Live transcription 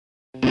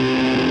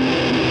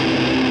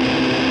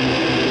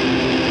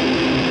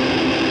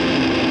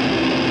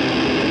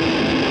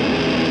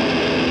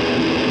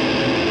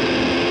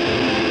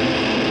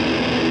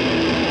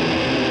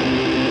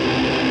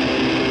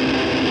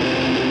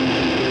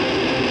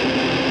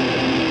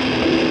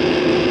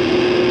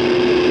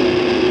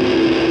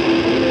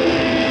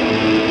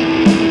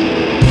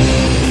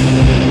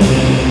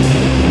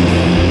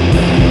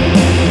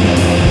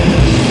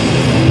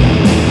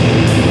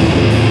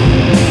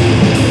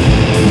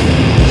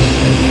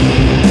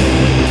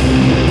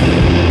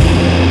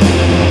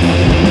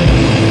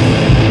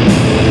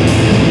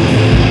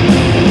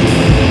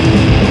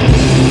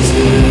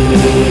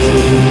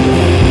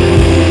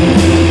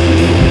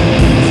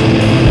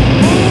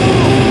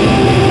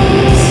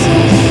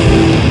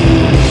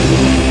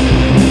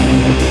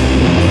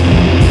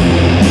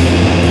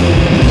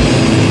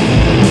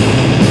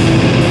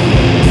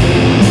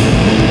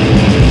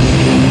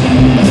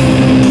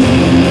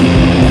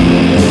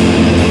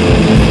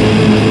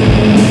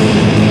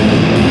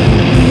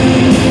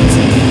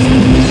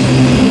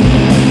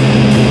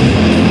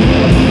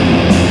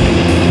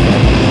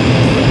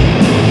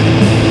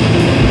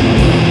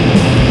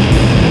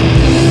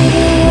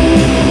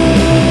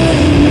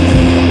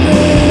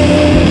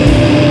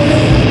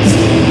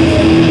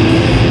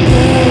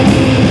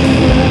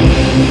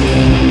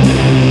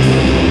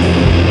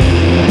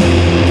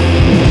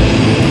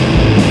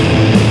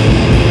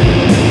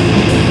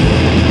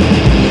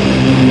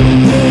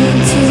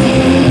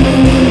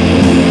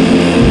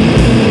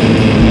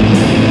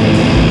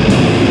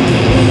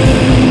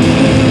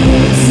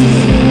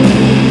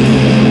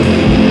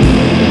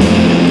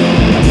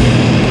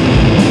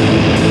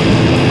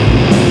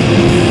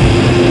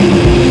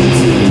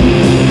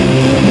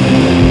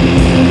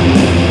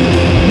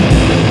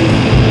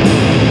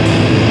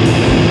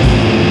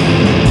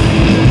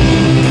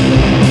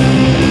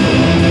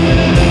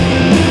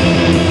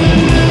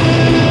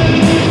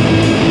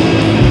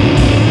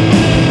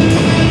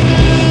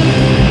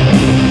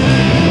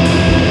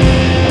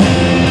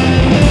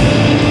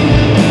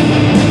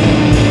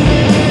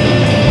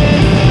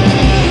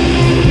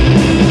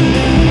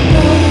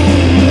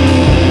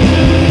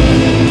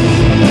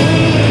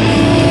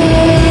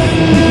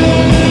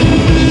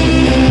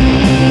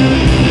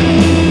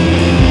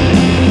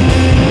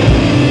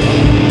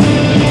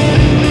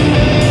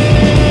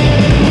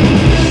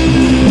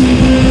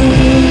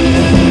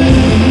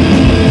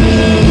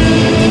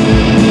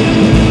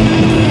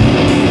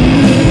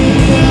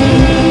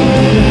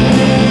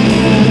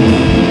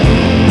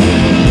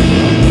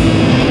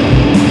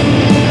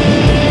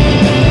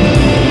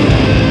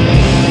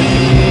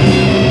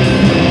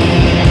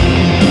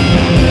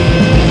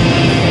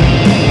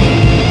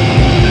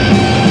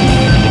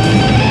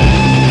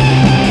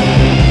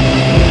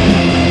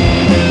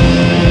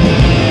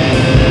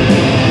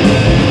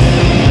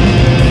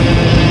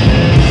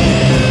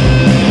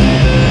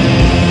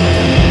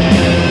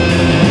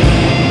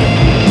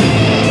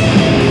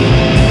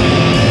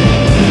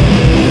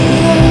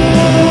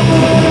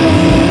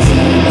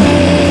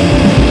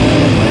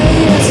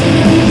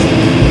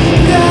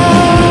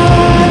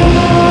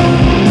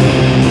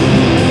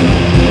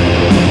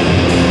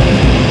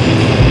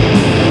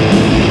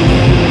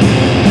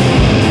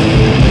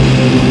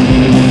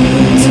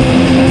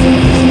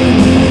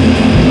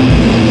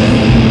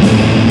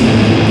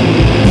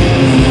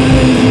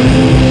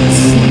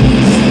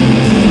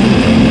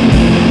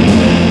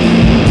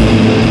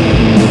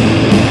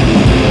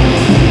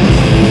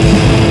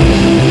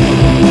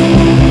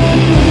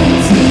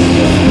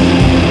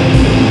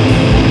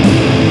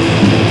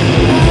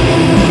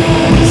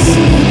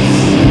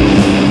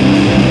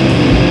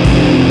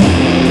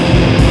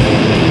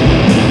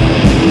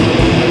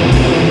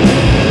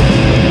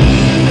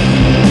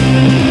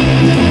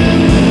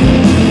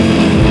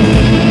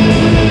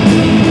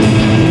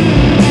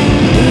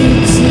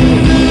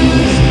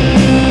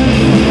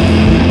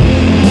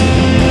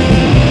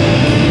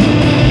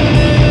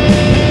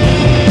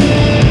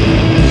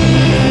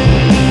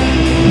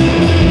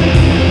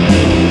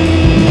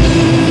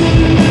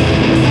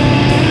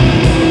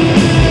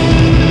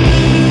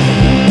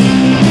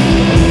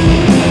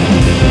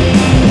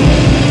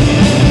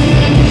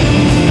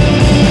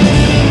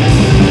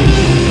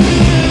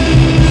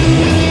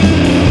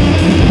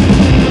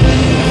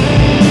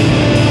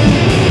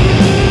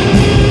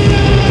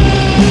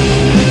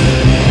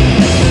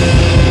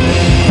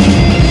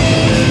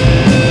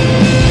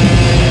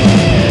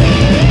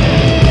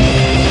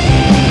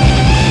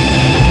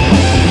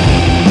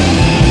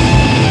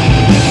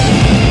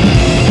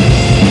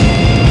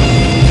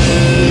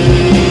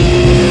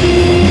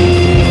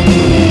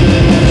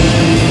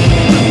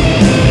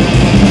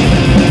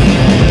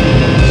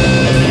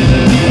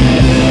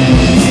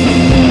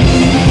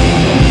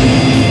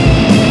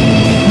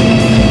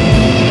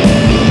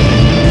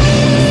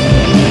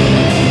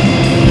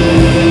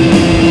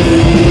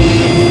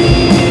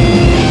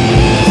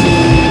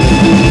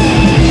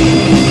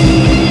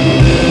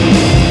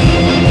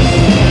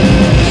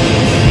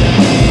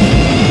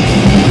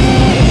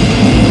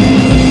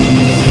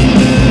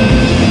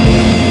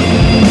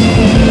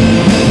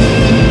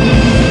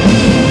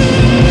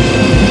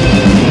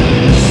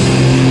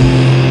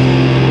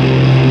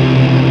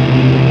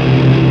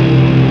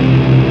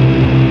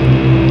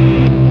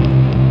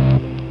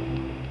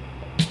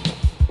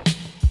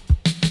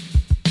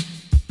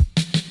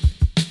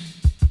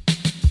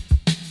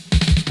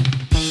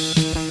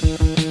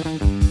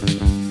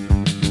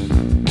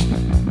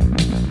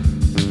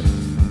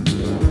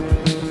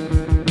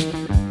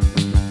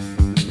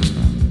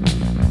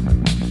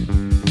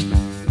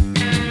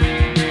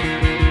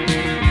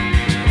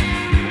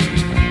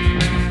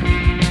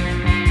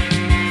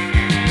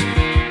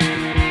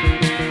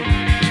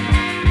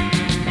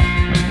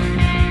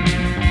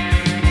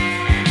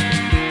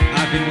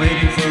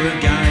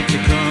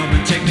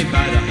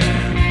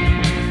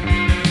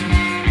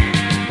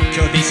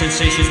These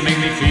sensations make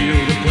me feel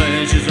the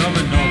pleasures of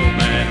a normal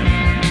man.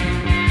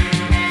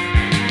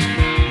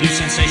 These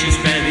sensations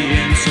spare the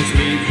insults,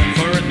 leave them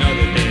for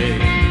another day.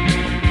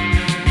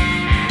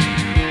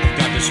 I've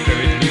got the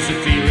spirit, lose the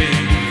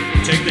feeling,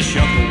 take the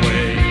shock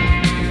away.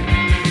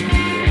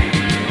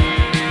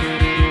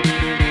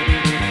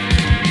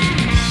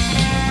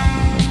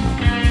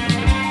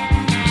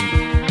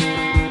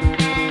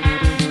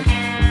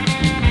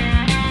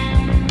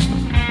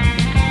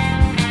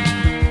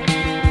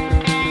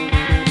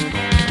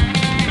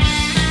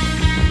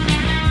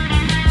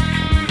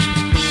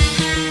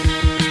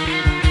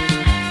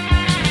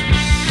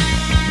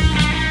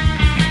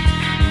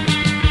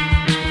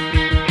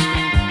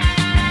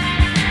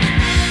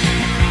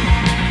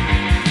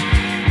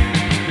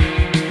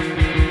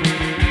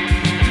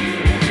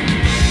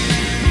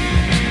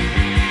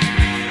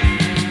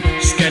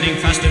 Getting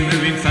faster,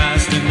 moving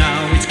faster,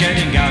 now it's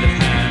getting out of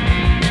hand.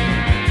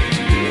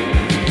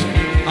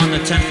 On the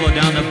 10th floor,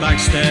 down the back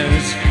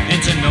stairs,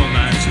 into no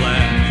man's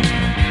land.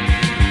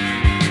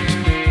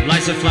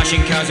 Lights are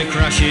flashing, cars are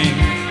crashing,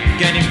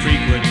 getting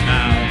frequent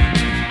now.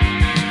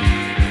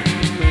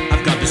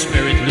 I've got the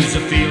spirit, lose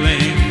the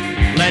feeling,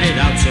 let it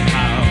out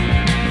somehow.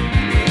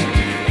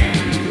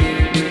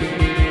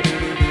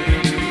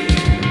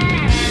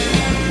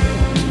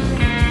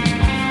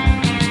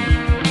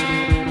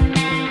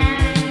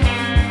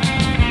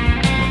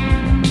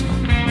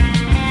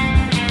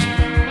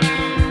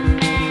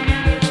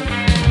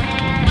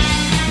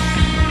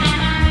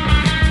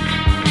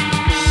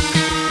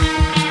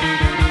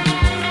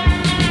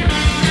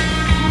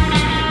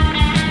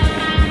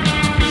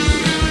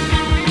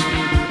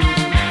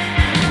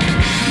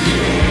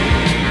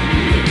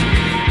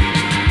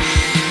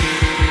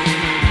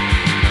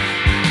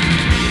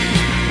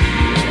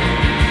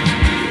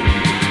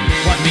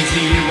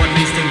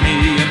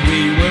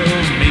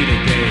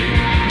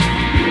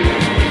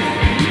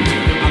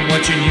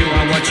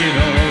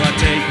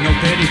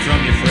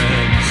 From your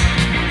friends,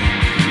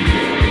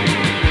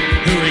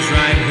 who is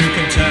right, who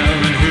can tell,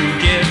 and who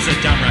gives a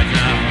damn right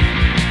now?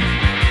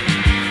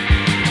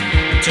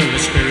 Until the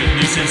spirit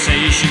new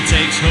sensation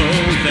takes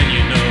hold, then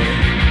you know.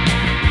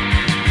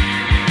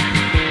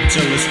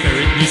 Until the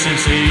spirit new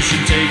sensation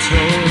takes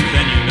hold,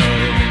 then you know.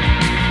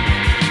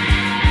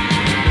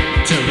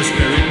 Until the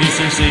spirit new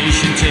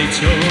sensation takes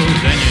hold,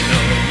 then you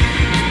know.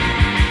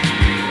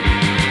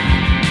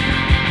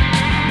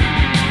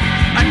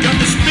 I got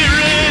the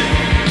spirit,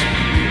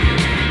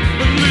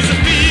 but lose the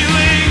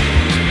feeling.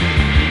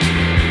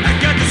 I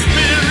got the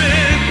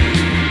spirit,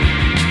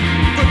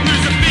 but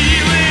lose the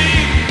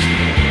feeling.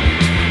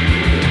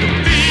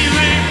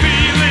 Feeling,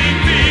 feeling,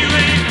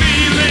 feeling,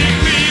 feeling,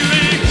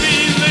 feeling,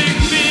 feeling,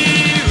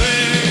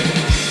 feeling.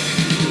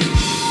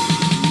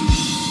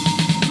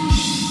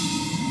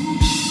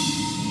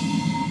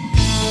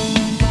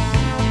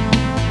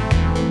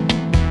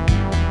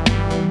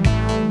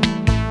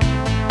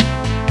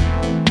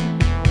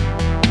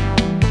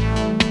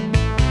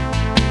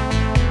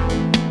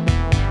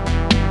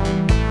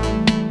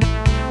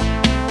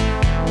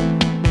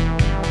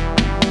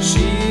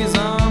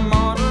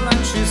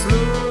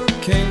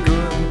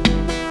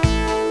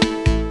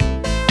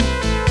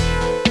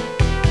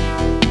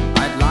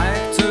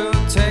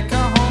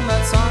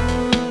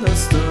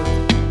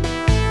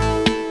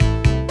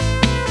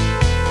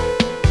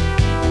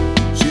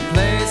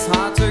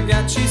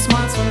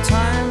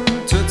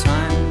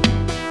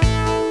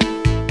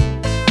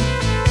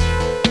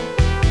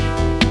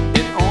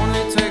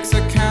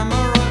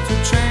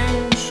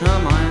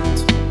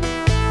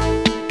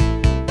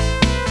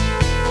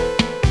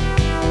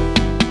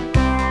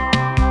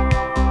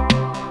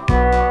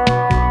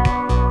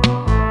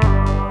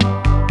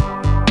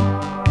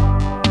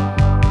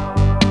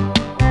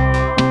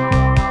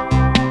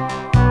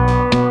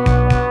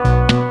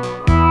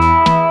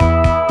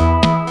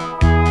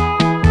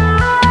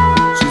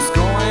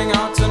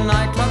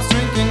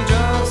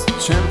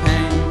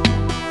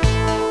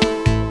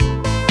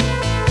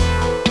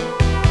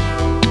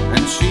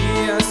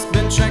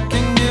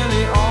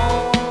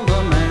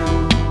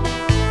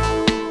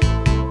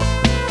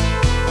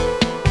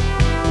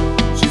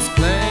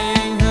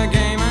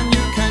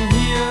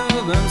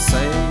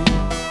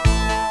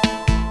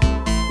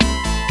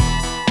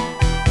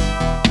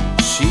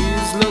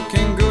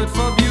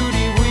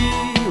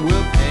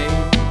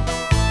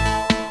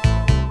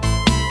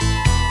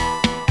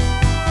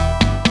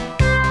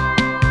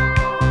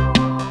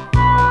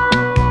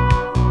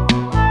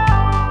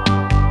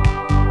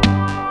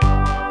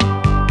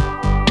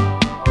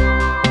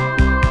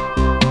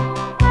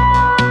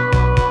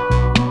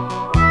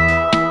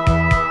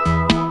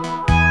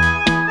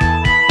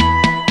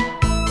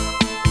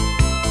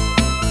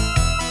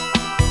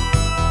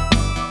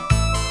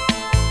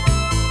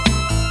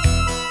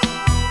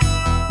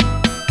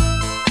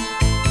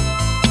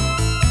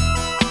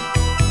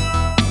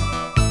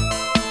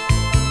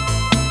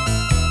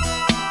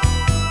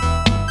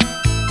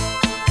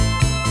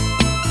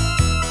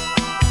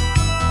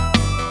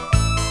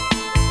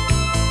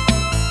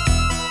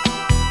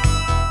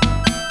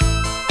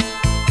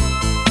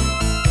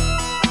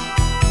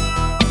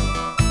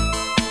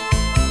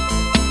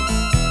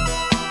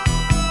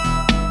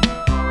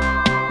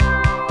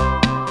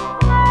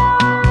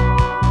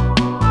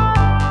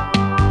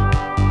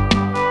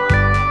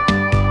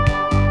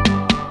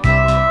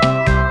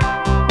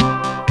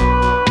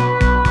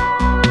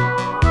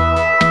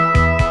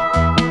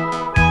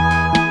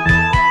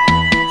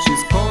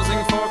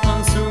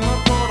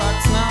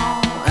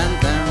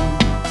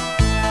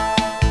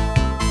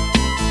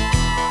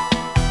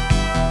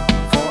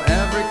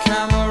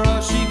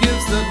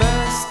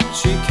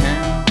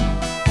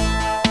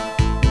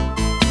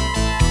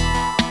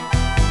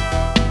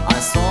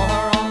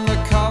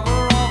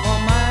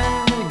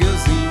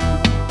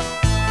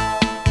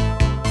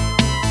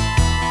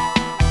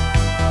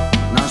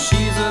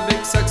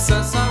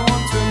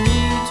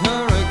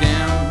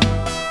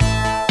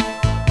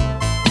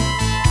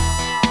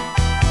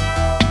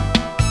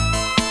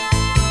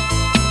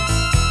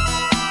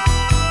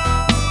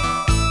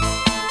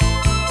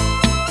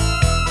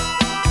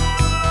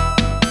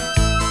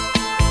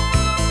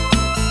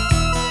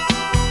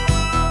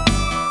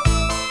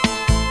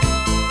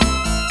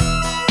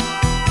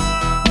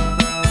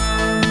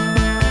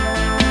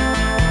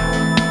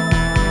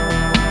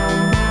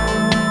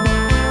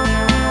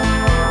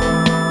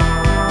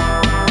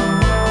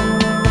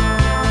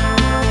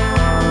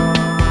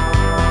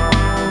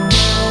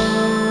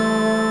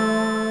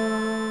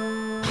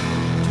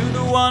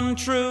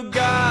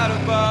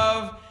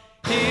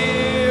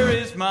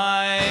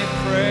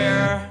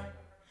 prayer.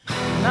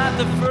 Not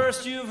the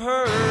first you've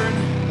heard,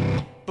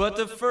 but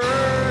the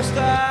first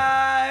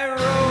I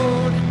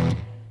wrote.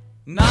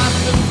 Not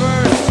the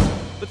first,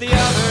 but the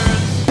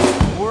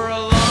others were a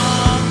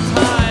long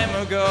time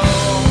ago.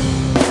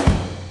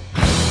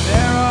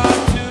 There are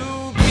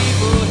two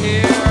people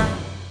here,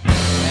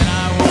 and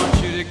I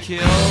want you to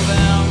kill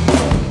them.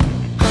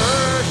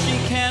 Her, she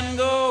can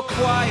go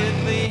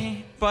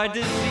quietly by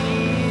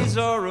disease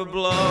or a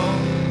blow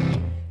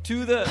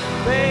to the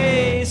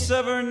base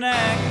of her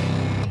neck,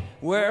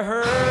 where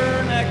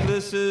her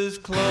necklaces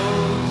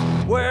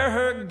close, where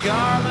her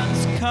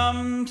garments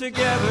come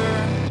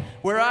together,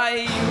 where I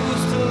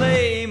used to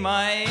lay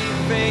my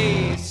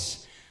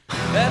face.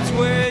 That's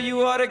where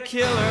you ought to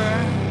kill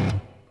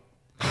her,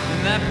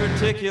 in that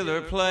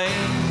particular place.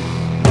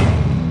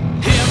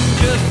 Him,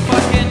 just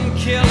fucking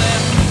kill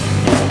him.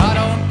 I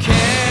don't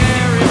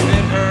care if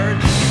it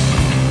hurts.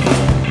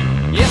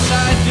 Yes,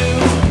 I do.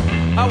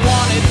 I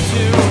wanted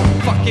to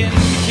fucking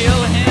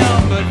kill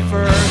him, but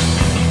first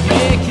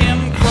make him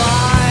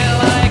cry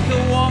like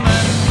a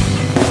woman.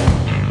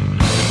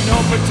 No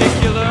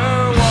particular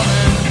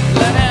woman.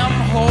 Let him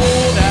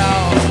hold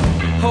out,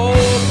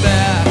 hope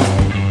that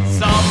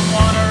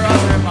someone or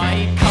other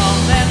might come.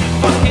 Then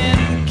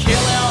fucking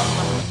kill him,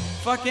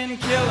 fucking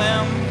kill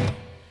him.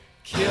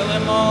 Kill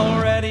him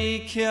already,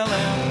 kill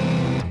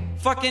him.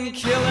 Fucking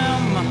kill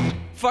him,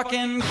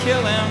 fucking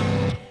kill him.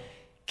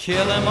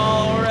 Kill him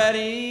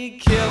already,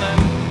 kill him.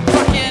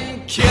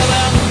 Fucking kill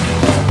him,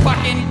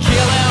 fucking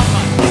kill him.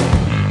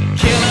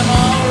 Kill him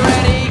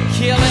already,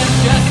 kill him.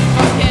 Just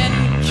fucking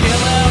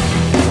kill him.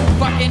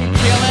 Fucking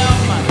kill him.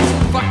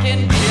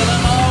 Fucking kill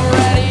him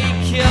already,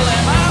 kill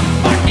him.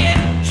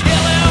 Fucking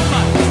kill him.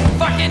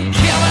 Fucking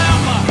kill him.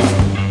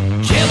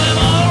 Kill him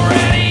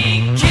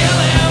already, kill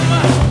him.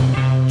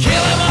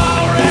 Kill him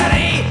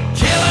already,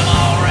 kill him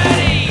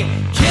already.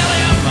 Kill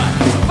him.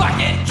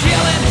 Fucking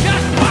kill him.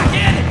 Just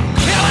fucking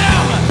kill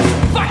him.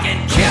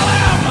 Fucking kill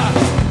him.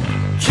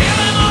 Kill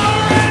him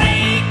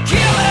already,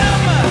 kill him.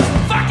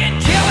 Fucking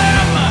kill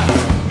him.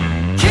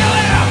 Kill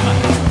him.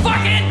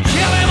 Fucking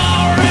kill him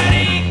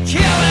already,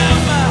 kill him.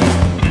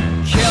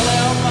 Kill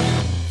him.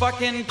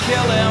 Fucking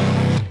kill him.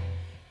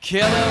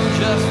 Kill him,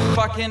 just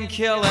fucking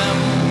kill him.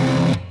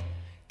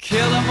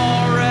 Kill him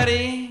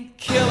already,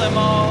 kill him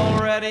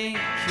already,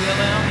 kill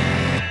him.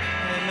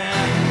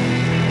 Amen.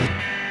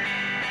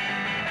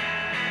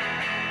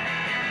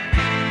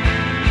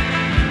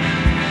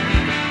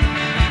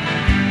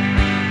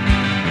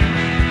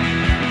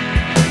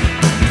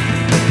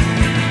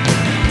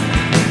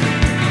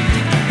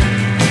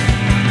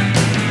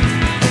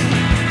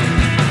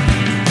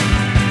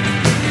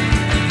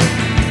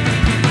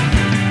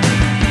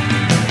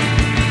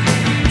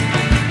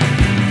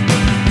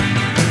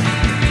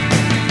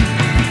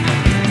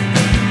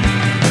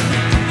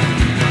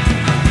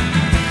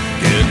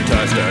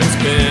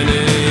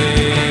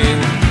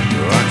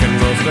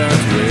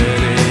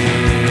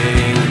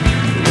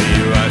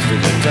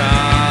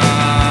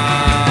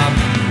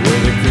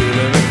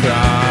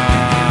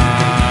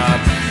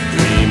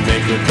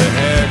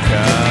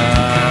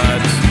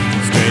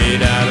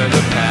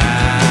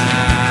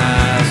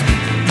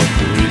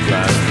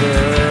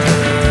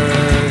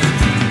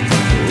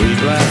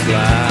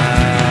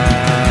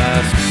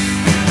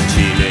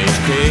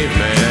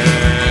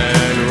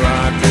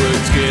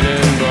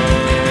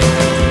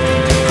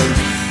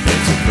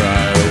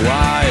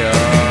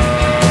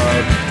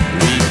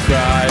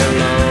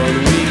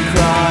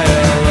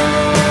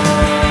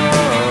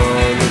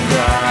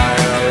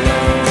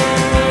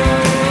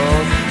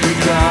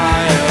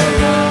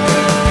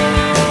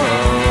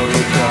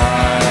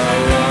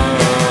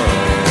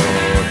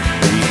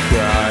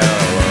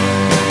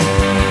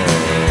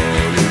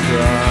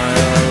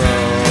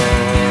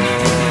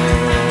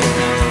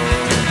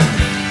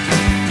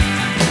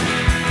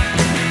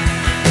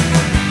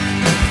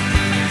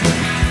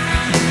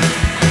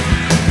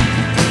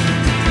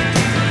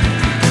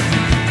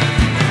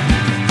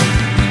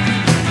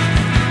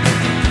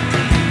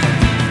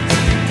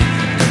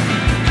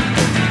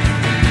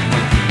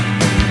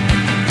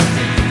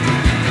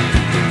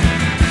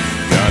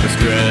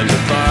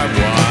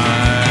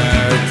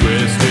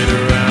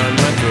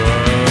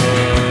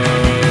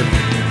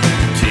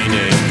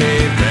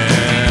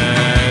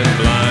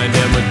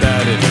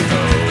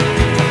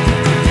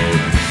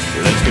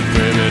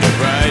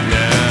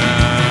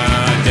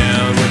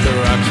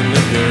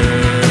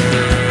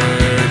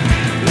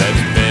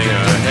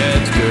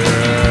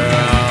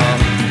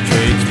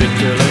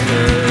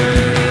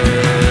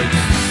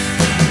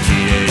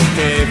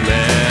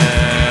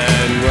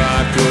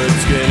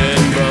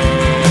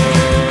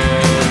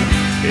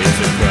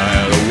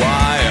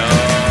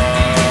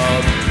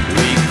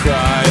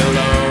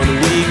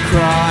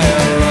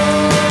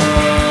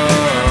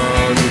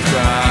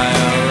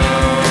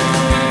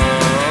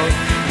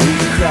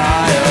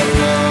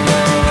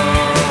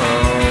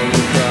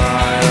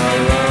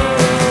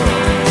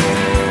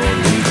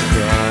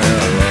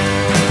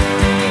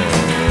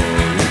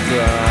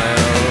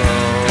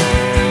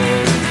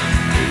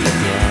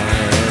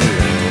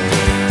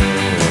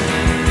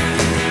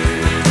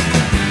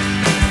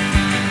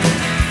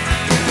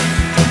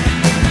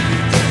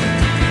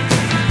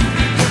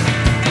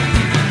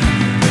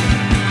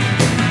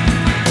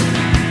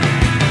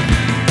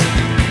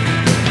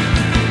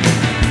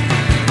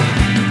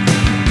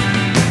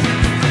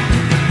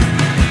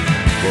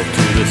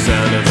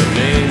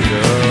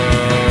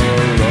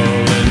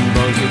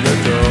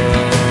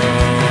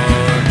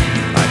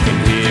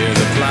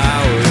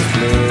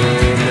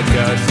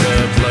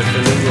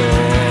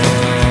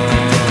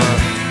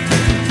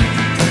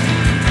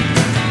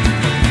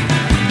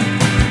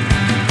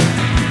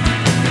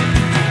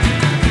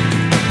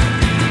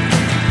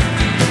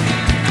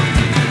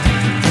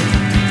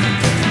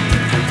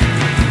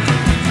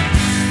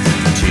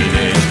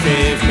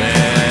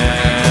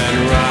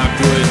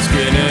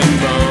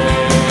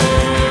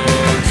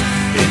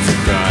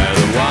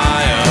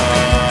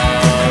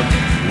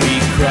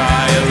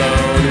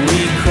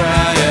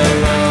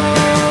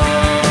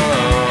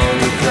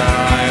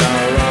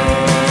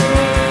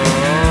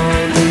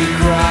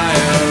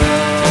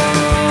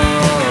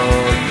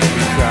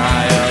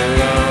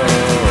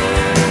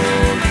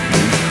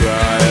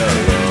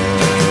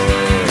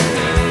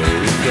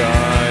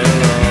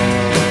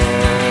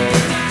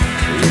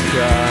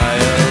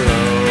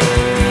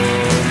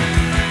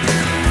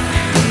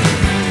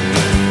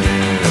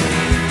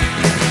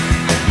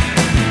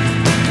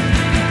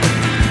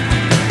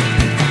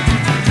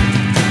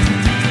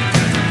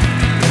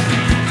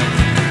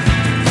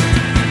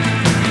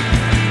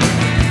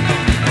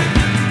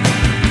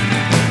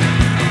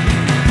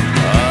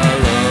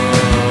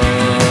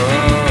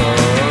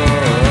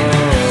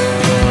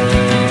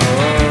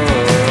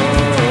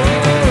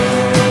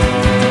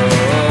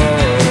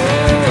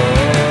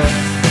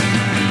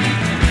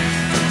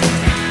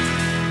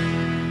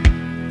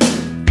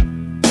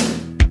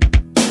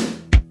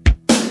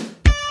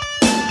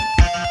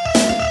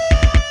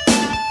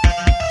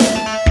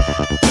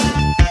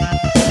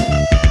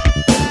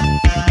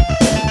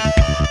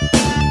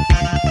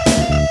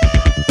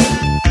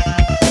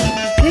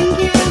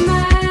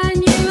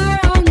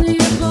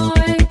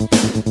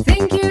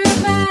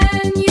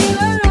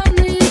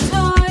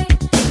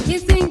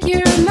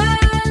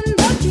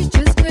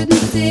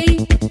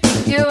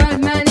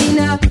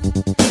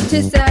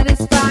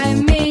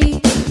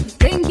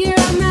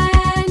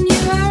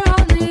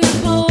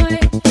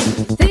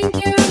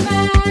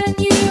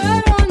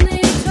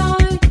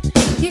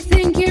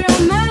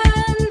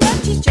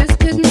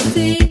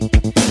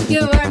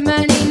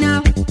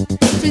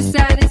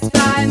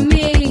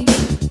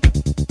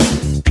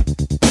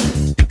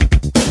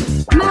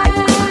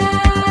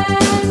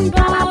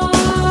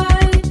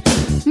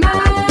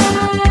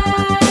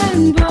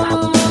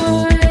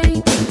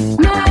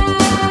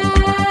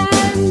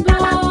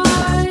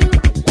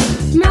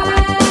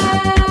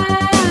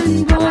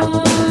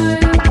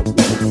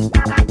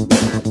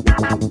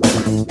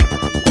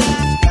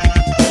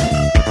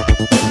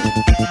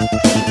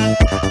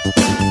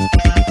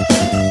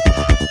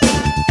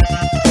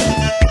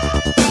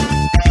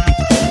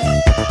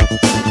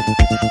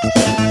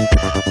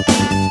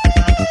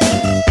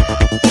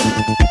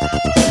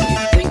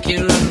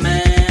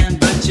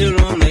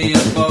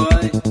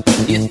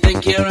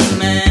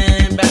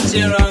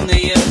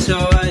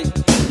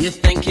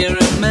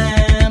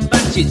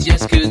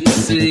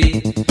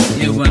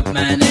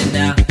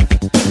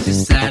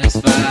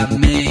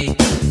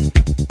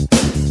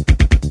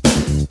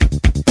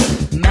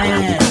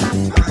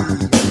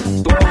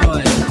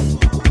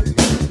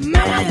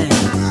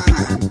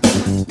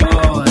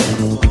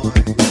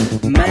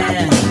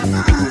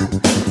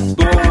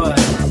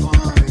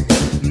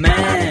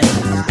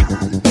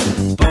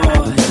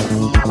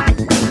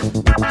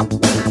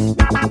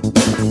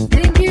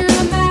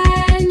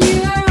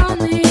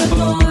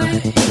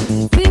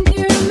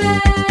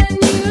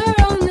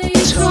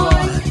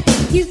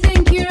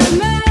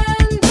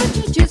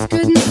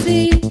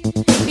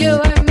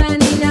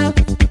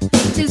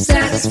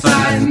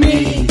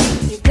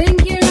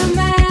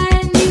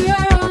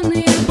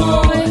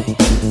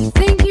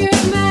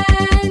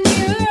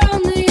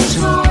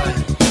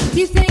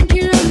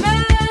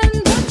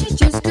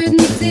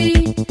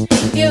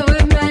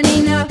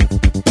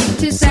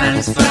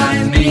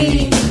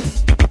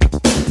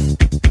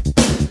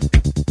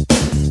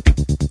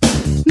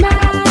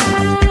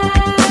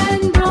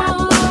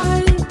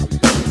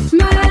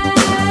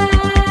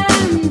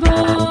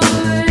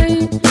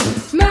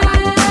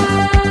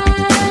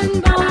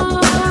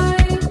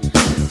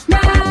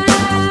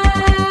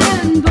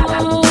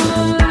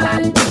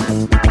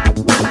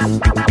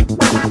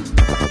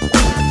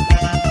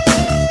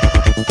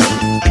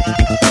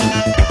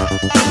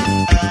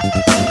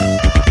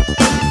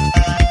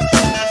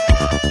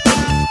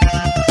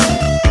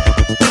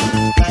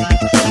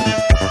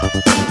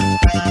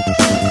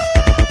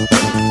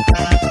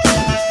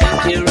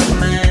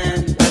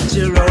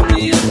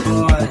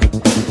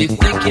 You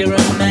think you're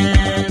a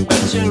man,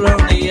 but you're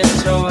only a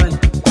toy.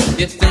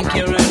 You think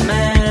you're a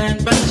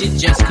man, but you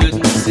just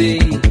couldn't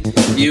see.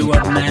 You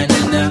weren't man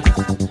enough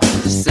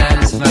to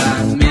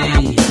satisfy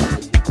me.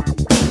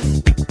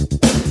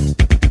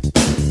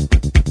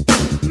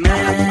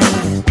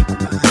 Man,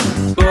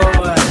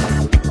 boy,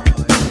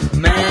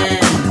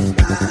 man,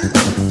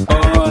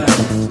 boy,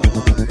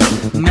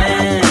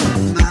 man,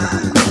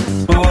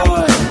 boy,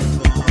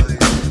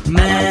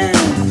 man,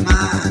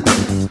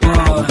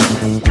 boy.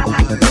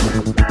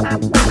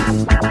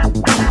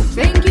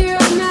 Think you're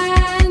a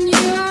man,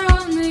 you're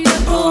only a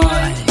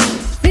boy.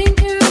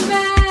 Think you're a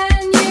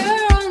man,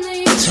 you're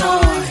only a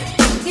toy.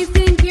 You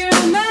think you're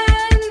a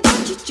man,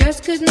 but you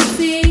just couldn't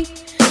see.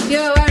 You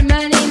are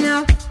man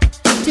enough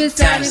to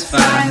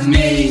satisfy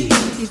me.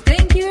 You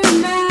think you're a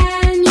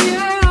man,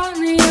 you're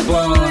only a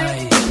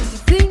boy. You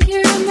think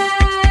you're a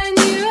man,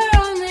 you're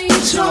only a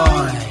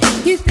toy.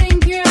 You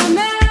think you're a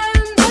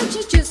man, but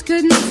you just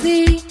couldn't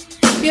see.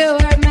 You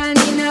are man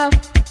enough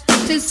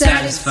to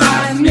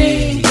satisfy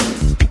me.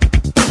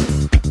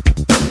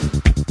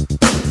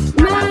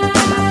 Man,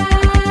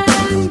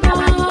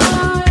 boy,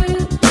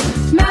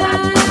 man, boy, man,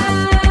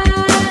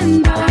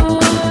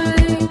 boy,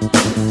 man,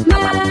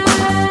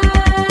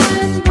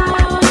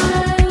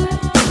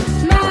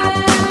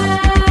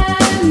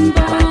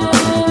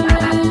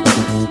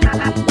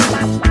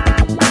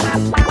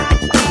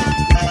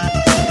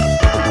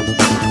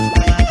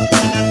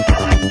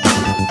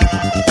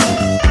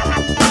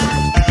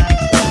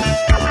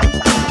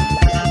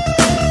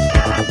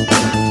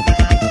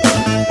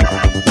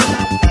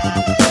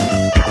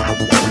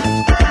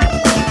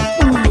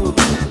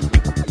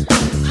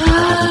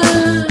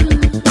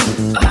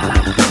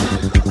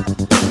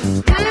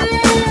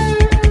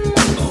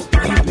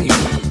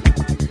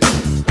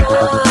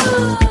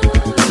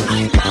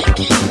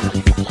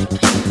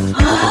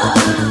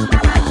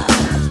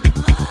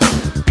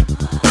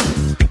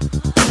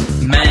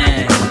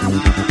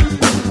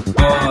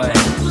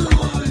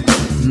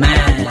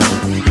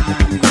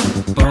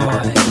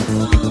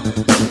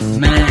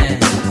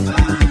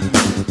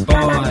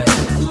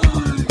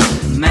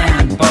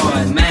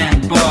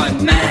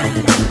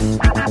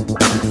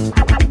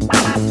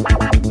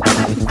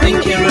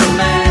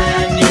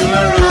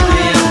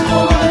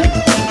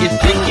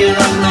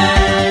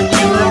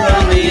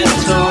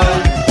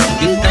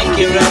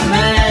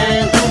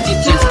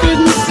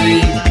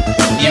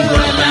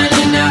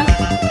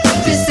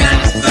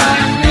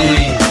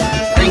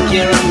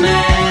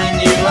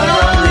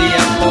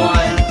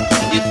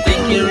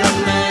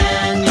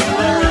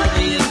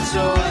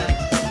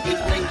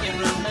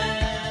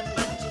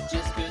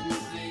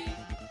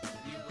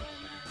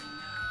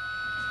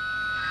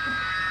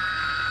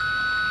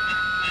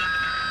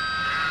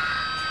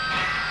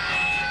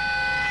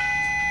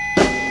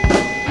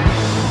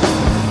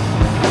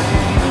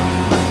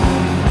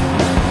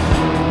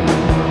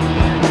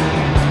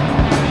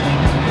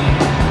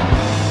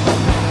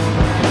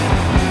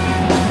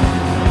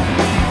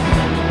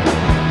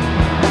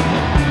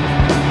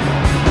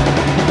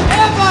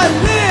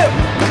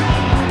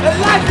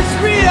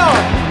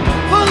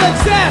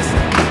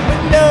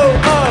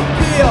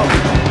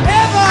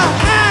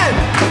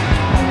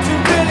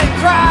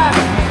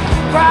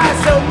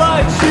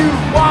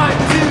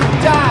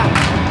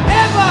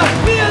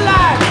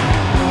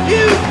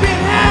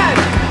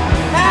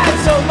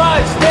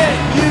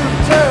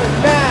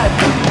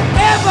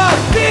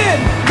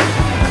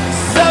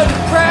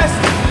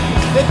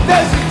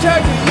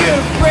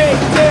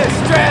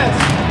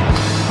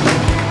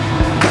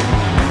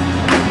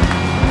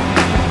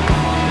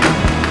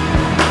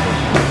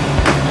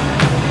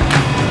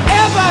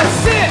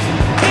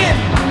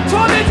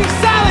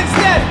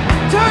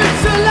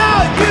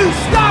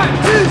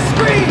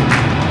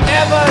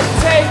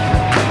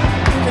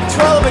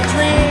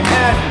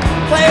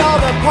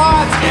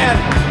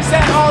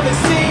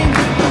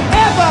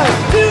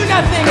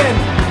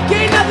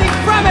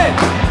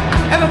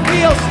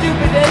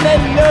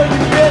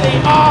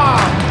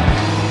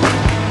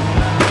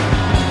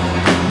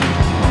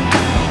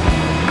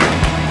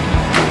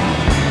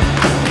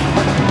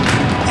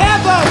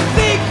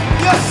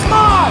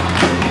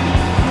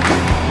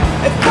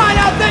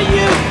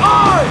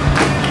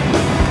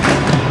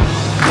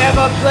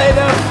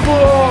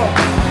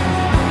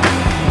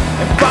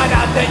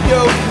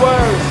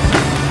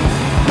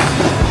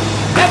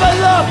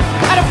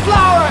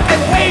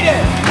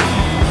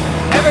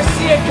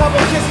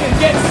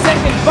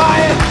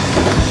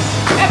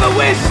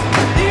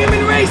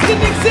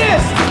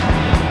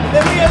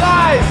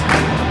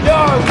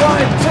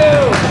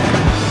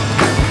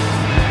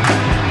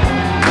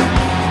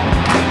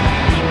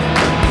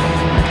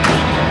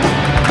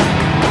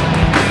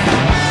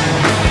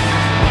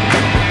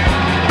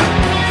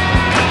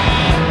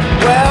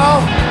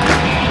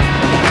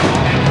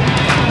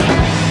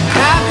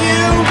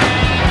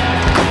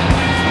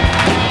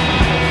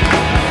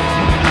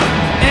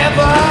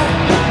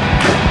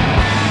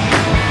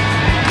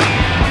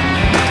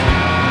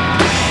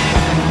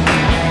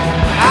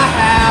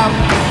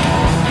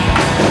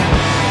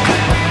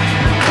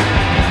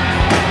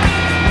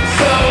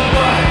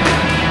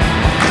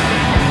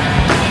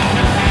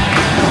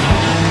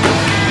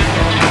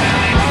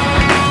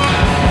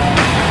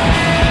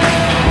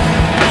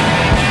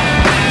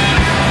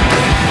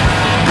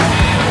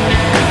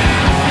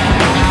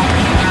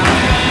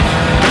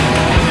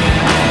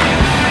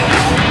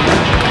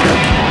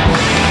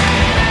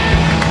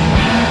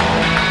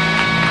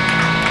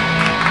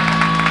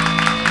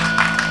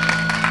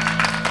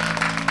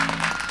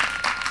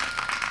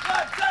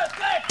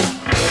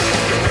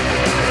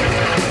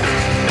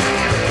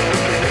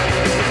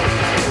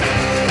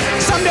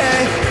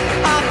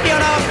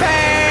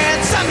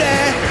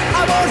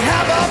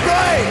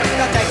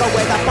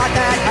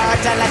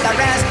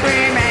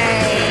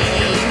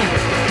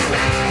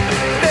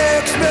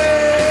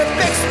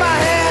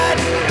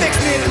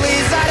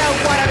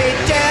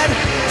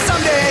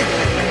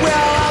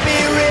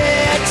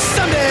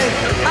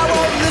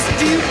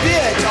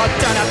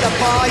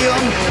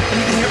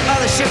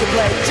 should be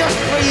played just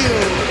for you.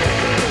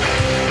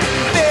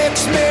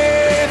 Fix me,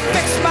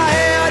 fix my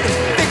head,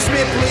 fix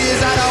me please,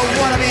 I don't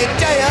wanna be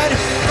dead.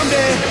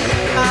 Someday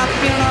I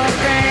feel no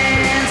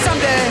pain,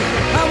 someday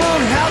I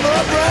won't have a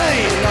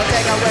brain. I'll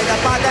take away the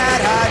part that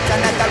hurts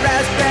and let the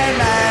rest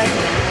remain.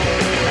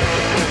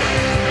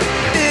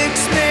 Fix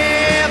me,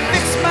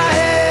 fix my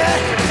head,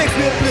 fix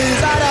me please,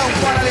 I don't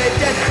wanna be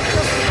dead.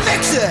 Just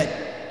fix it.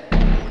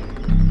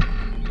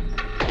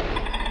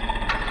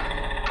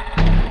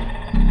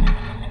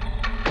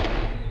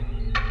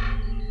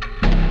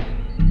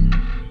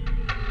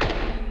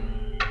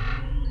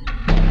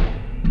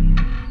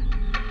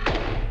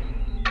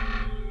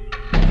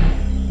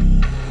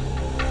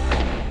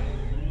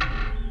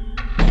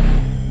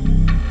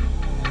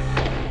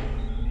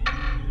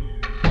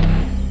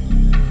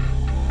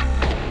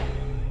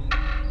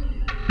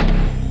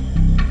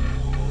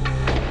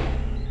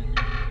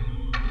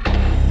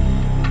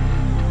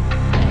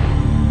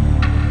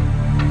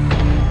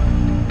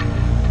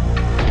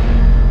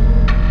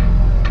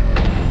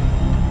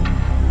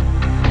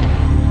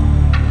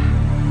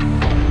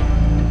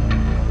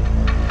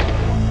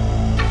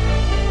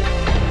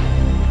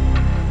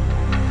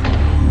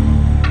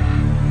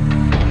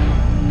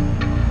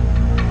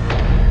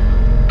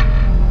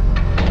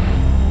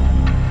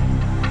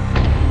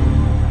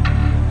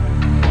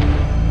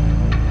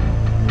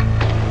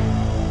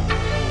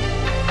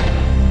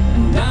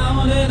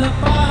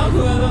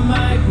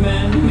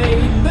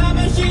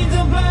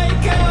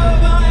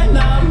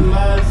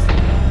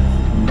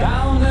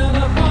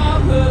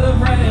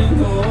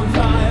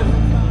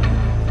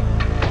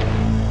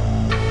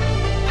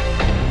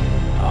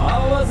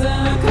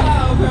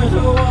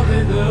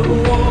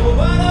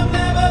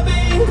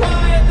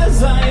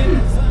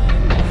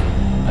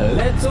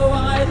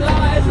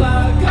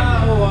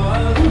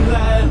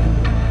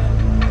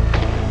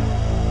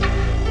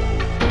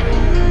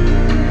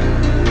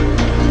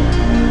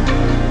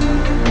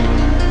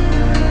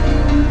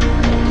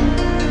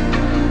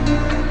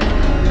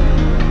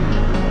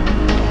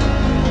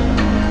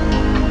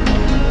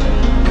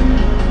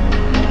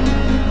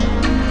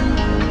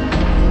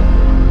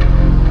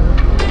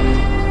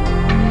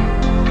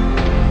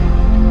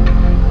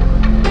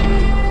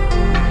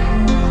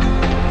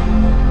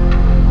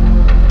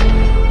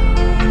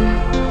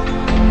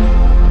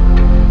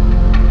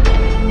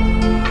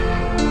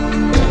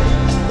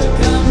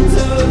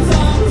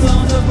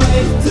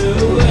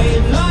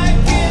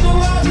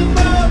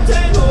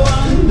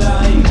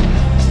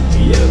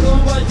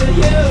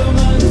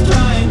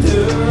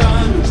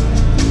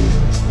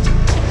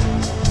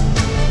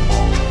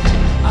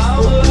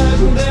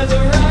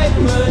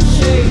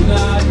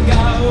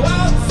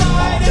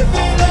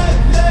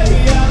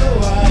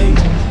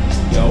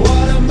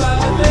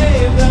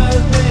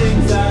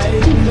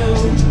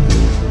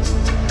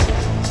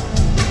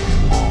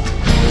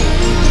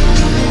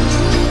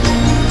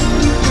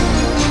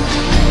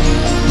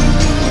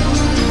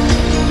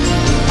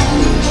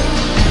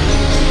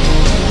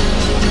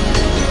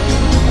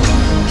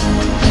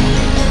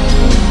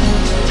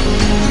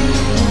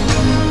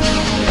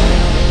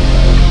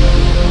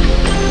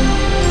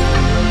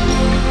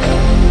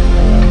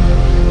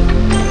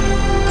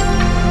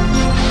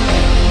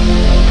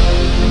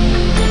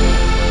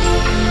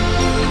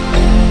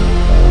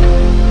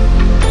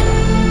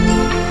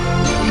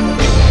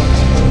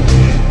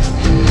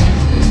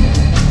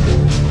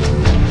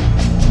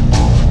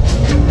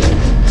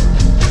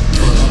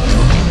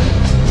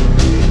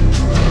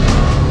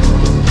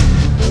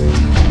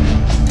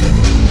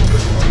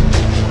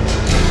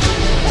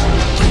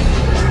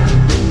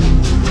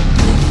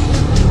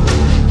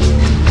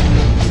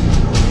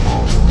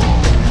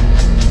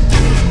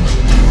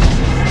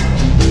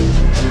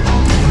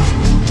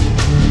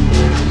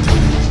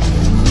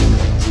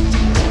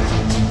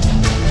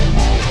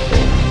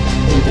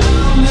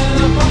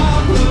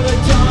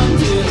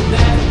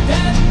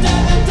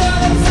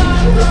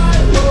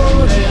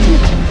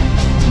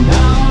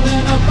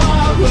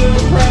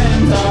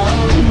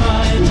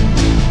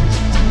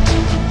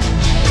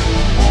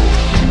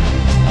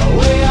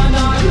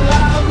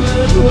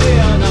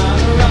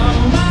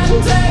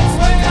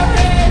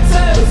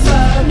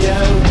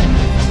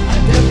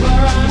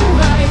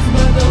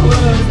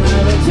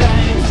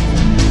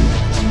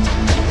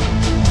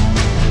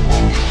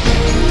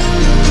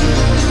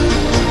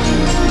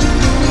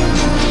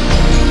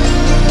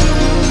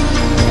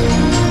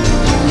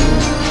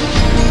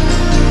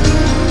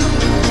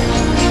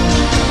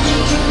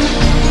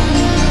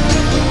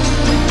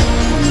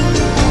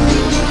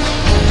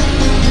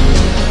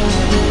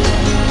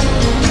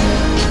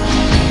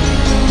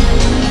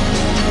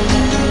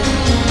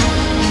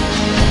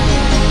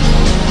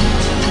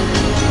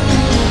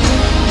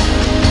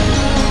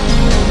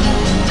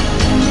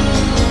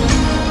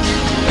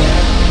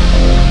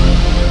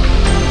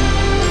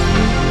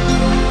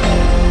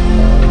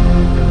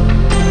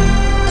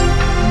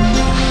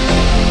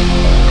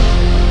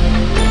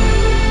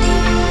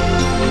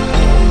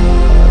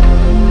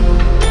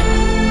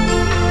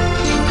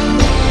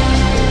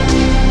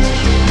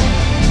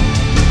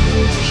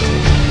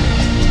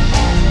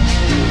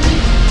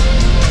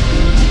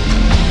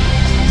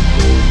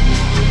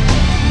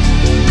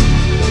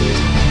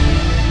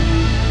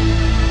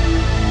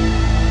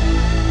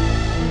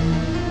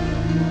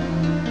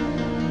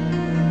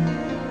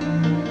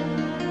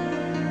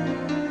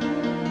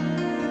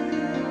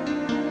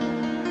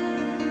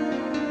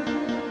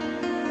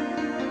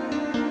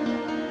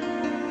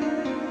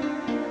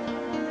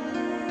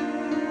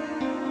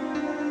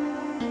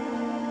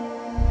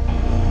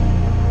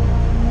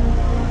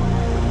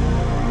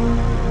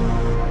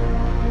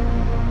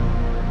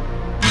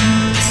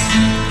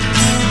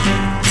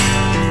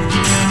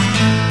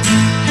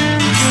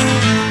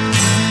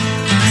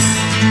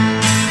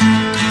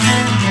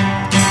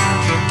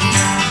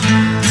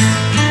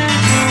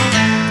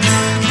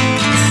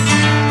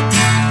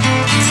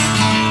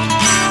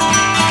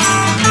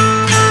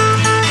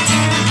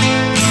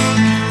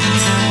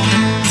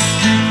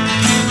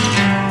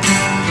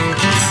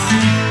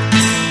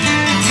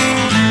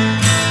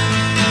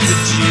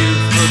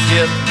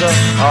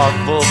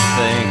 awful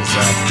things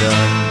I've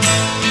done.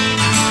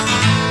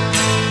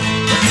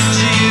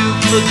 Did you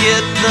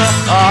forget the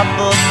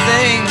awful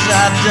things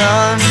I've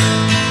done?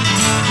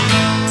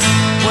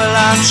 Well,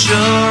 I'm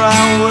sure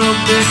I will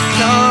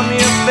become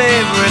your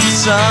favorite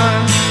son.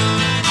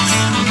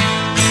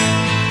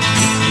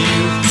 If you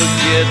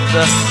forget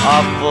the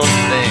awful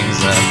things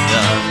I've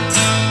done.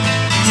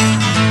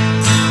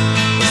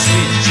 Oh,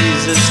 sweet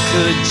Jesus,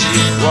 could you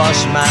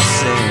wash my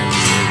sins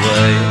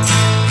away?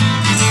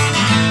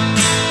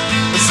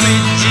 Oh,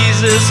 sweet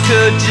Jesus,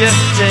 could you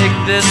take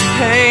this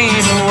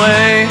pain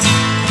away?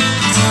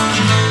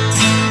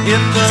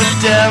 If the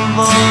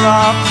devil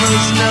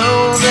offers,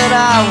 know that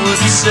I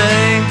would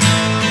say,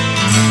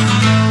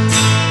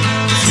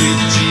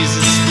 sweet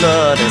Jesus'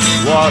 blood has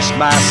washed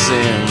my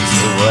sins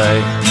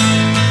away.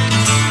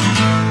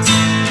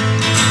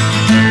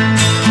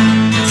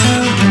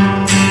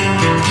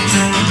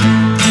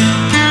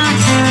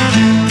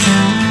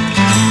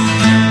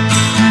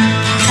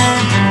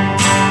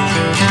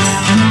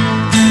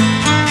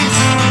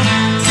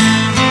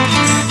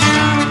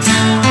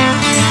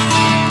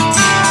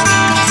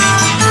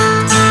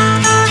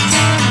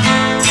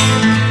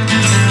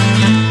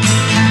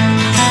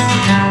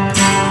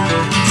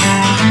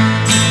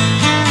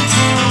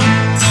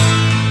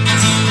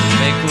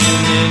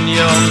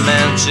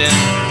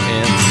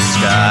 In the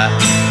sky,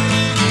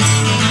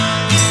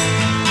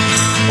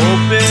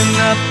 open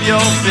up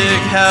your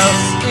big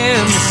house in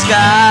the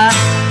sky.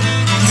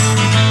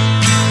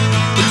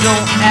 But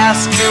don't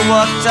ask me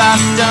what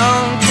I've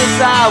done, 'cause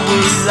I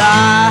will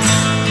lie.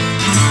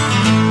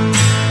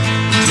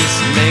 Just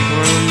make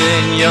room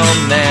in your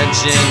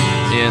mansion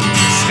in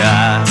the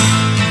sky.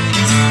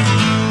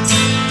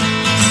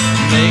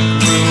 Make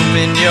room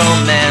in your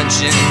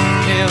mansion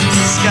in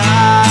the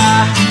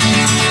sky.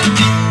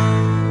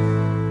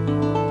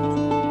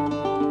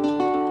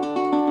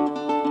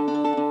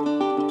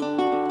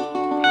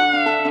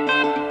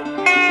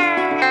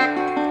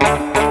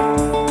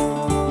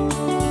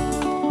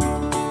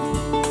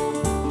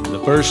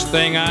 First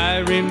thing I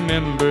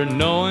remember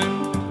knowing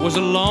was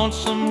a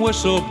lonesome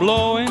whistle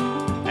blowing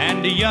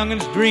and a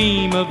youngin's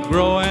dream of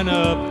growing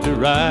up to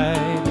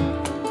ride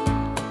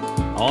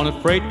on a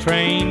freight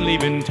train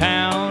leaving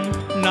town,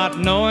 not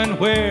knowing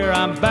where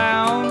I'm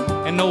bound,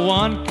 and no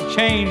one could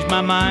change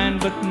my mind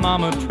but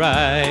Mama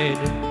tried.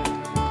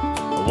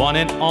 The one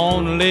and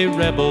only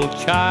rebel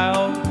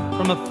child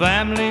from a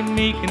family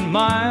meek and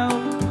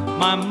mild,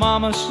 my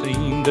Mama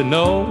seemed to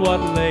know what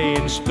lay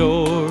in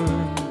store.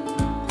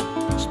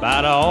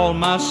 Despite all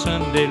my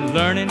Sunday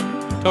learning,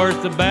 towards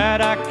the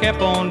bad I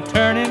kept on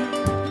turning,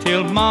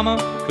 till Mama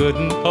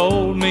couldn't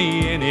hold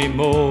me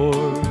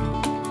anymore.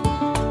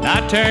 I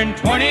turned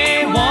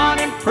 21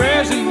 in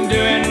prison,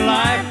 doing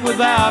life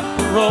without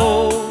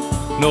parole.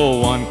 No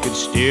one could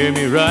steer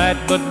me right,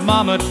 but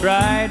Mama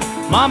tried,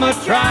 Mama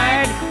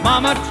tried,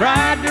 Mama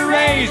tried to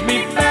raise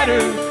me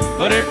better,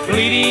 but her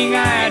pleading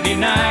I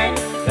denied.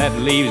 That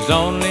leaves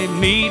only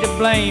me to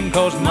blame,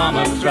 'cause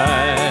Mama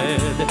tried.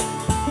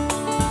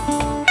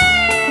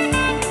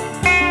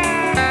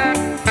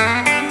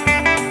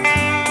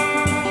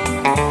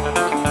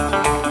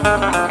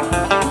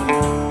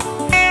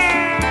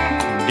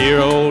 Dear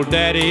old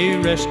daddy,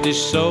 rest his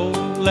soul,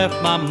 left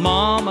my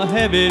mom a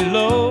heavy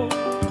load.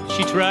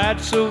 She tried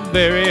so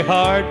very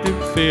hard to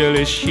fill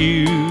his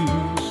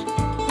shoes,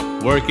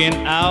 working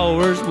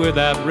hours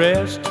without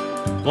rest,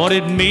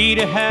 wanted me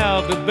to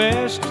have the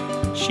best.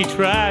 She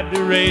tried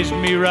to raise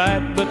me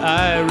right, but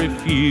I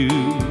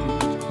refused.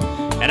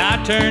 And I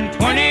turned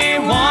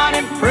 21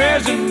 in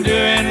prison,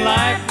 doing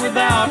life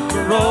without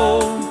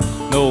parole.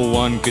 No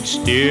one could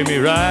steer me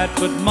right,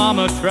 but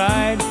Mama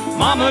tried,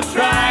 Mama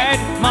tried,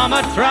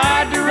 Mama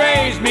tried to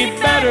raise me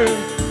better,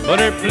 but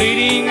her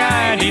pleading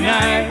I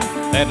denied.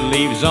 That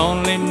leaves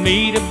only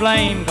me to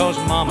blame, 'cause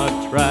Mama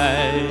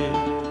tried.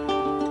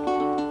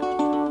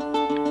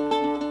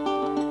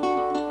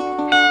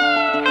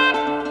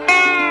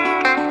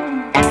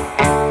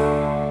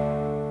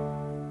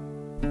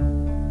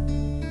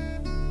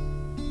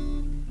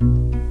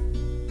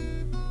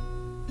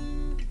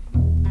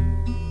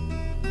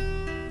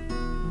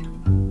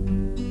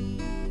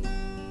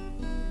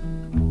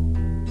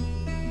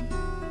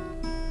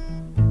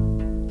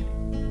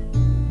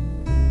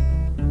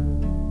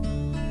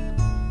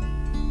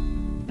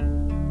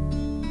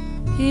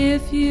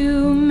 If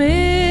you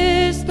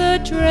miss the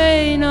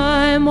train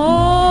I'm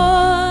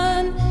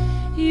on,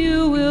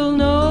 you will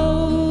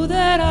know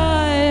that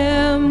I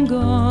am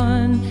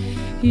gone.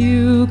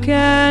 You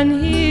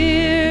can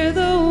hear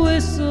the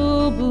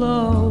whistle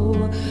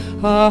blow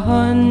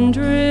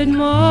 100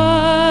 miles,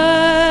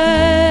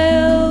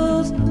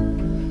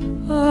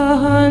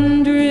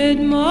 100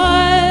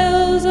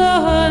 miles,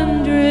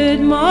 100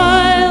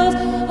 miles,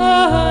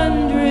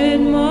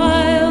 100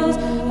 miles,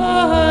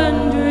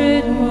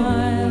 100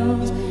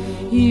 miles.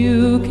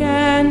 You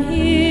can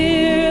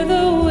hear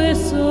the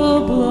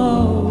whistle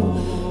blow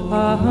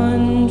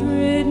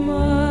 100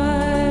 miles.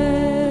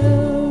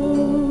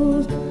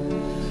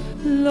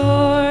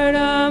 Lord,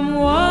 I'm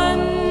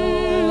one,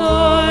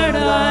 Lord,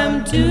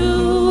 I'm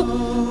two.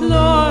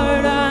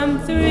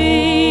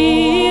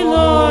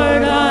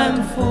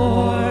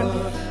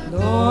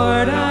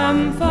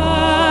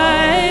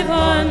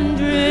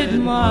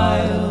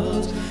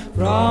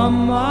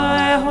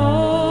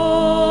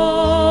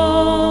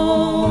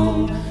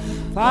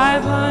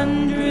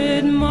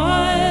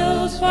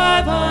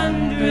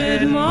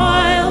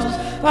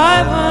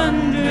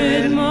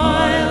 500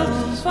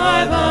 miles,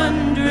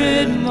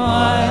 500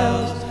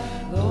 miles.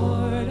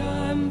 Lord,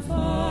 I'm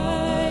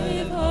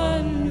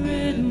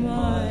 500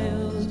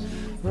 miles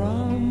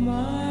from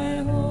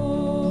my home.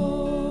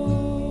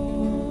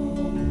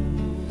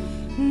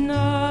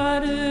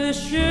 Not a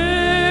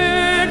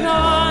shirt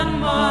on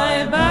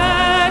my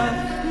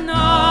back,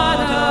 not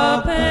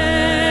a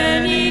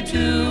penny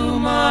to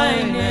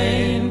my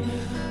name.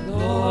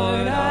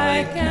 Lord,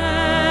 I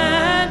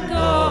can't go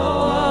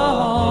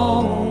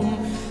home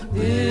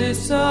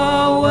this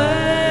away,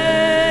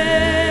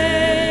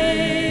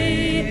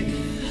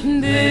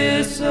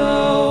 this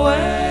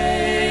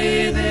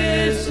away,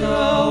 this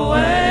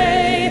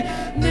away,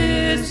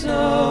 this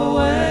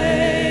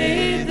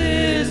away,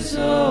 this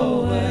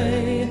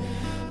away.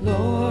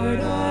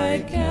 Lord, I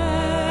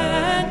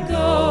can't go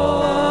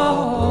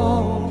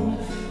home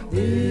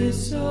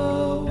this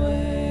away.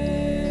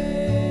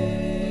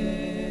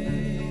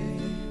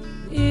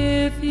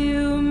 If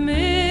you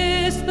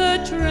miss the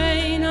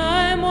train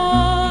I'm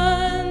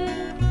on,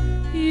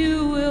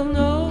 you will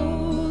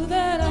know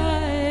that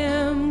I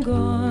am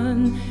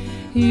gone.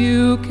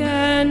 You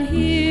can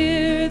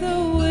hear the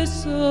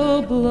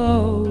whistle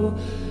blow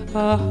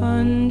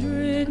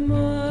 100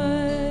 miles.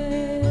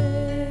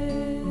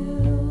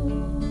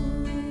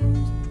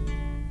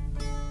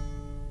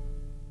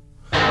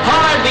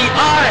 Hardly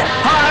art,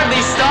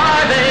 hardly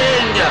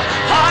starving.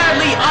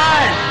 Hardly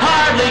art,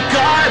 hardly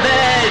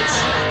garbage.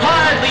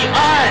 Hardly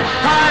art,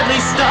 hardly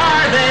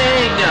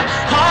starving.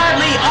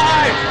 Hardly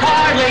art,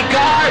 hardly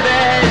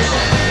garbage.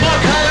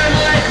 More colored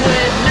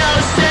liquid, no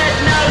scent,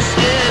 no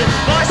skin.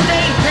 More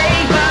stained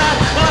paper,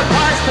 more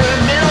parts per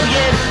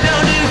million. No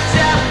new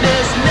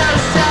deafness, no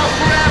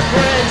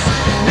self-reference.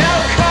 No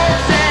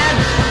cult and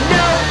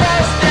no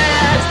false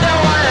dance. No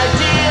one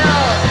ideal,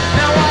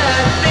 no one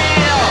I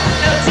feel.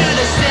 No to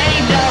the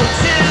same, no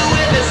two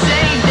with the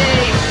same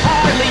name.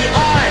 Hardly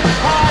art,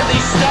 hardly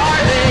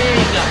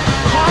starving.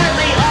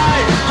 Hardly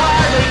art,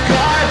 hardly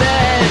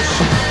garbage.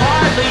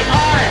 Hardly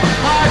art,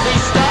 hardly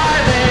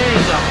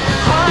starving.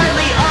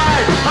 Hardly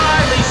art,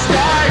 hardly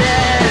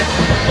started.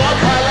 More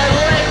colored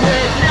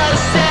liquid, no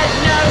scent,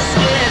 no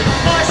skin.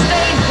 More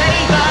stained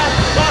paper,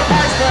 more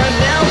parts per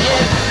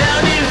million. No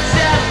new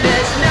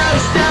deafness, no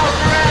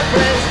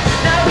self-reference.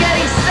 No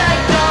getting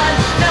psyched on,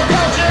 no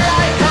culture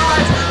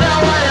icons. No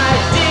one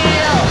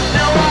ideal,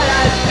 no what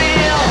I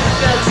feel.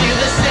 No to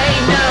the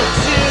same, no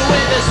two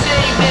with the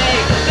same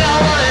name. No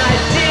one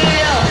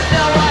ideal,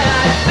 no what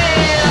I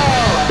feel.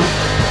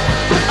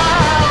 Oh,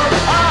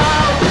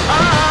 oh,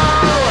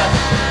 oh.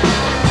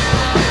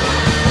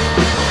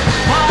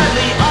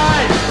 Hardly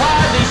art,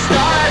 hardly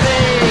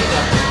starving.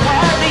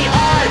 Hardly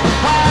art,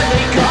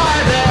 hardly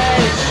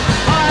garbage.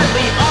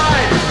 Hardly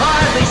art,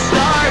 hardly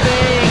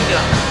starving.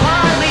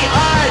 Hardly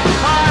art,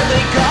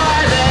 hardly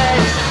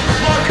garbage.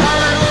 More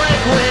colored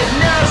liquid,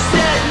 no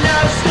scent, no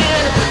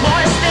skin.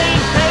 More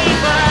stained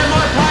paper,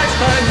 more parts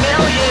per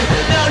million.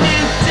 No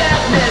new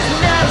deafness,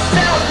 no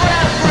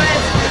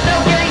self-reference. No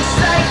getting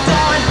psyched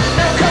on,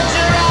 no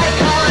culture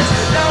icons.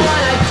 No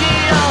one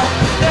ideal,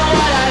 no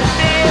what I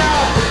feel.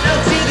 No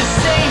to the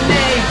same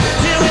name,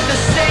 two with the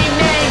same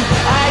name.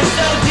 Eyes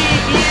so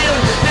deep you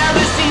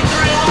never see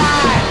through. I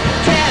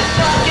can't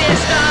fucking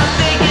stop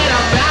thinking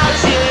about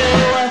you.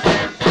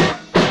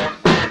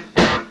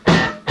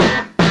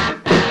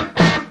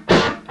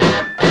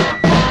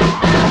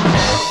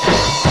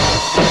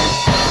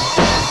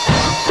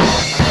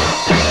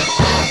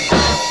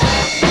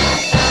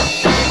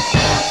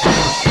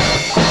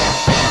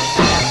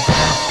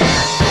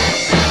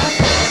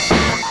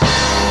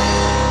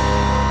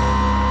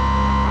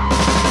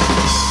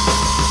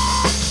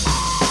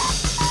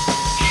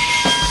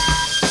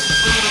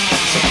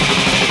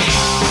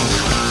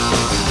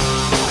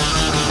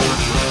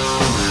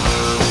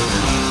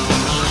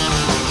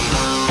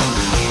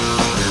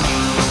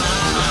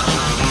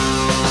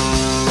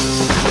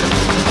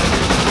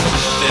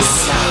 This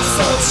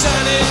sun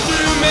shining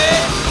through me,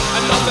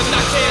 and nothing I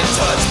can't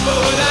touch but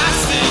what I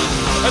see.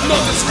 And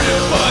nothing's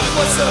real but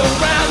what's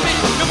around me.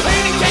 No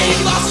pain and gain,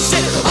 lost and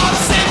shit, all the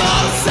same,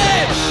 all the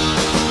same.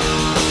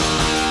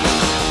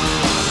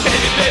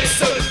 Baby, baby,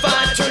 so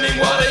divine, turning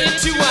water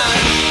into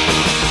wine.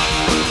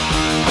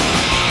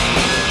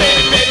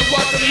 Baby, baby,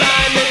 walk the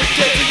line, never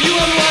get till you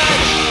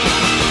unwind.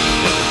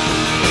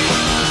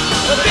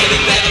 Baby,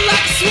 baby,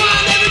 like a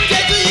swan, never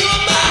get till you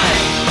are mine.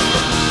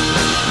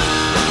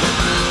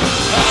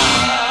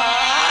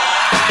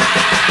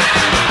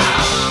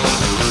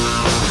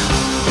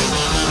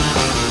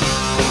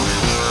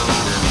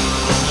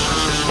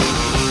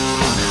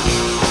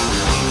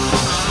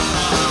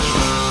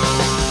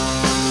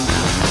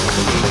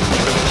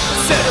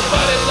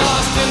 Everybody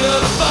lost in the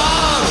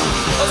fog.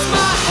 Was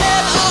my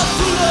head all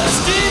full of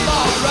steam?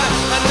 Alright,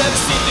 I never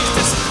seen things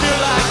disappear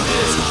like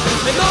this.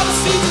 And all the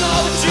seeds and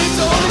all the dreams,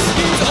 only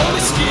schemes,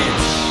 only schemes.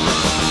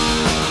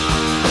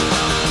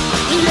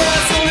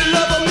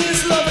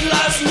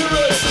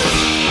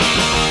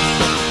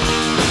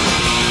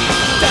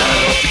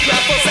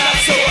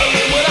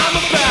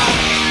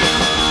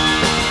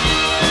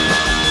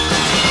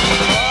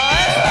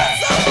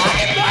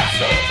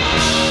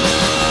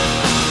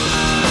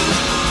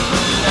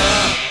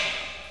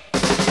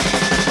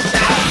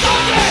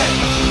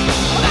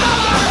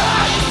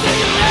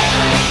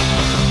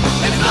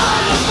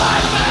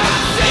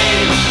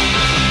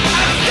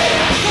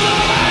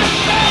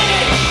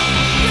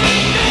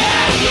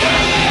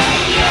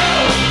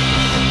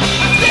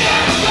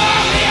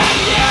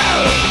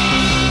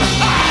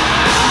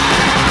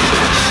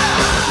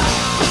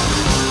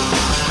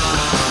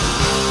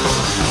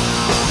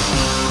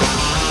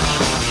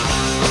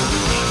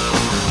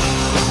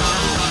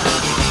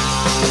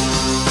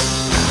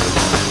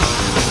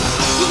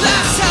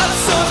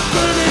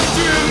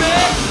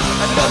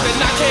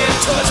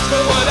 touch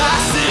but what I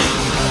see.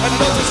 And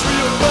nothing's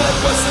real but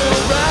what's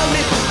around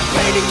me.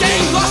 Pain and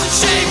gain, loss and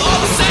shame, all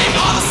the same,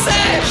 all the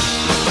same.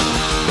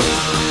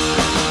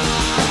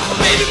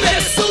 Baby,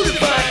 better so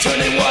divine,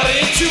 turning water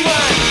into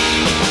wine.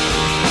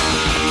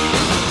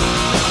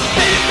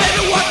 Baby,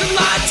 better walk the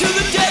line till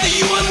the day that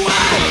you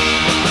unwind.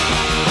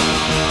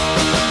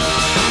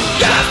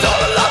 Yeah, I stole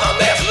the love of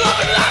me, it's love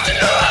and life to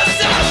know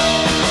herself.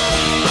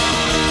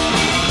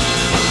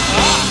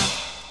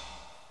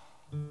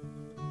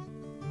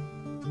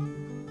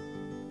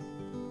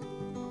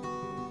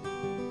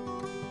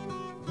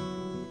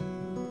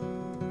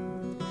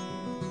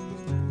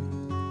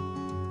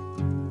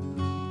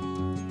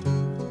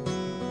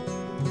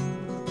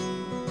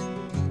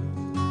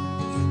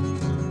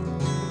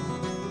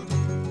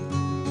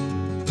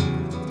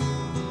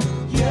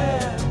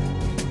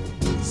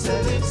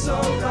 Said it's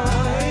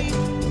alright,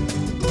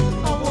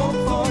 I won't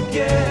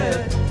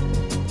forget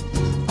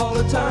all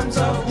the times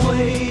I've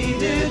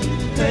waited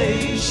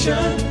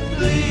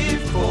patiently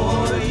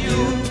for you.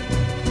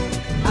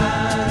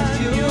 And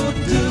you'll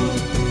do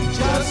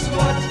just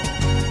what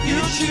you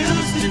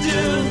choose to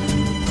do.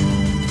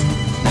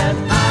 And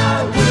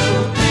I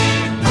will be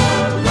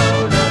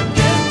alone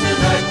again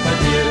tonight, my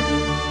dear.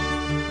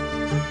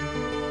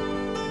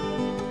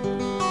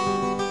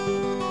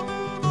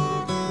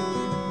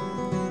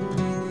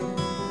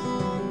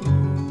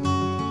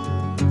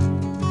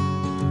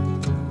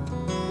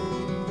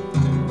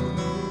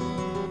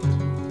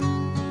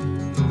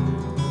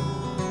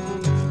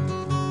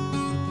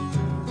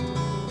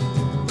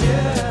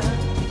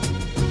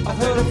 I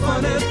heard a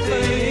funny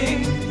thing.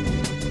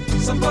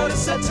 Somebody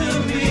said to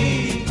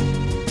me,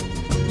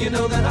 you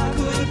know that I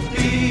could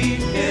be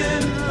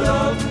in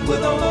love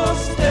with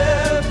almost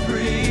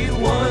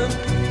everyone.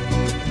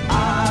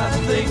 I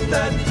think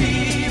that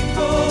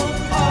people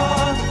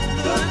are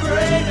the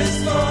greatest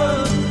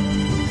fun.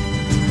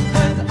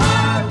 And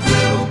I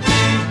will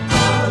be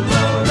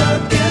alone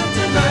again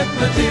tonight,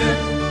 my dear.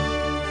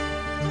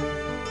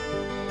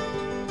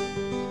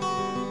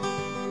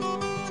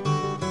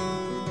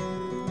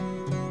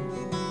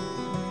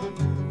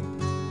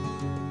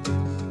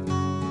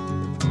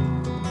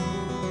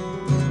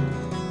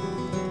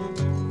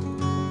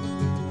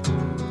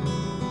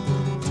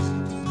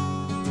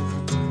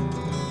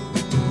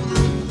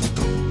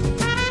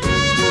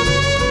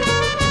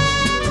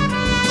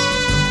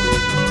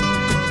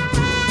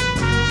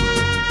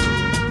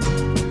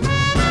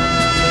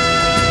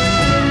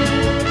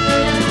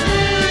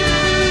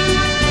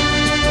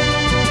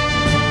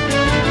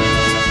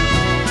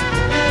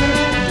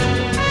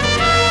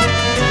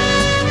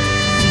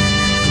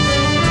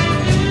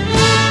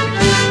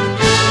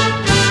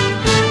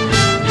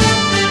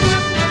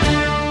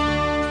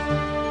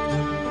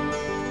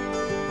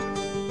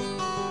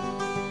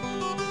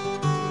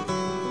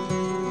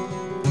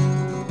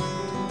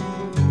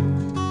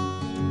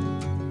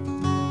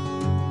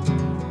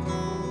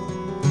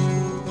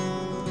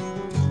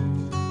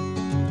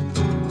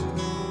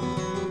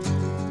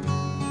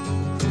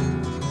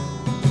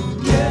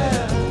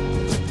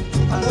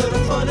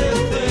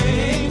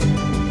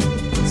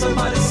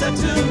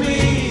 To